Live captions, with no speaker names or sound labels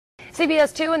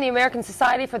CBS 2 and the American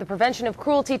Society for the Prevention of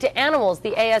Cruelty to Animals,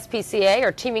 the ASPCA,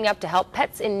 are teaming up to help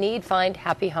pets in need find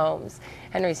happy homes.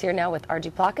 Henry's here now with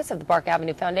R.G. Plakis of the Bark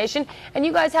Avenue Foundation, and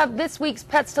you guys have this week's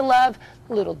Pets to Love,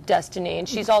 little Destiny, and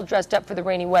she's all dressed up for the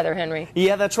rainy weather, Henry.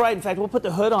 Yeah, that's right. In fact, we'll put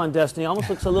the hood on Destiny. Almost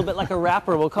looks a little bit like a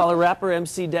rapper. We'll call her Rapper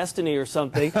MC Destiny or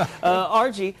something.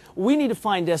 RG, we need to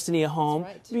find Destiny a home.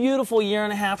 That's right. Beautiful year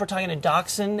and a half. We're talking a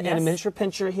dachshund and a miniature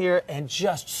pinscher here, and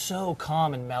just so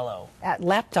calm and mellow.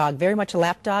 Lapdog, very much a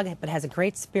lapdog, but has a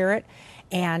great spirit.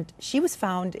 And she was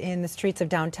found in the streets of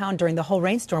downtown during the whole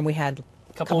rainstorm we had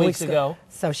a couple weeks ago.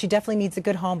 So she definitely needs a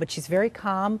good home, but she's very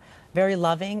calm, very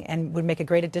loving, and would make a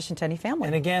great addition to any family.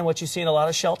 And again, what you see in a lot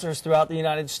of shelters throughout the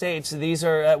United States, these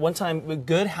are at one time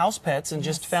good house pets and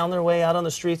just found their way out on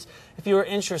the streets. If you are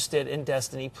interested in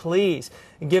Destiny, please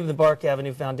give the Bark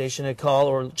Avenue Foundation a call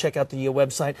or check out the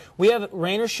website. We have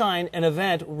Rain or Shine, an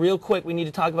event real quick we need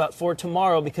to talk about for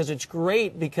tomorrow because it's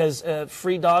great because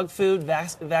free dog food,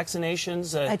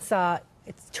 vaccinations.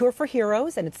 It's Tour for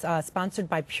Heroes, and it's sponsored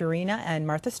by Purina and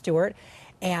Martha Stewart.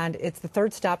 And it's the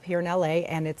third stop here in LA,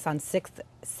 and it's on 6th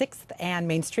and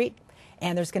Main Street.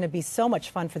 And there's going to be so much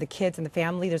fun for the kids and the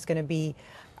family. There's going to be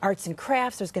arts and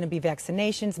crafts, there's going to be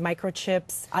vaccinations,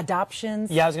 microchips, adoptions.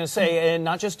 Yeah, I was going to say, and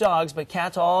not just dogs, but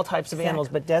cats, all types of animals.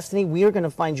 But Destiny, we are going to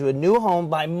find you a new home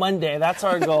by Monday. That's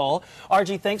our goal.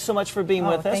 RG, thanks so much for being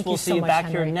with us. We'll see you back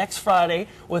here next Friday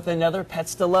with another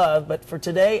Pets to Love. But for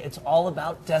today, it's all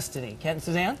about Destiny. Kent and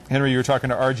Suzanne? Henry, you were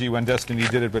talking to RG when Destiny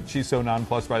did it, but she's so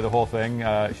nonplussed by the whole thing,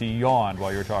 she yawned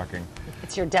while you were talking.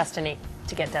 It's your destiny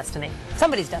to get Destiny.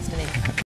 Somebody's destiny.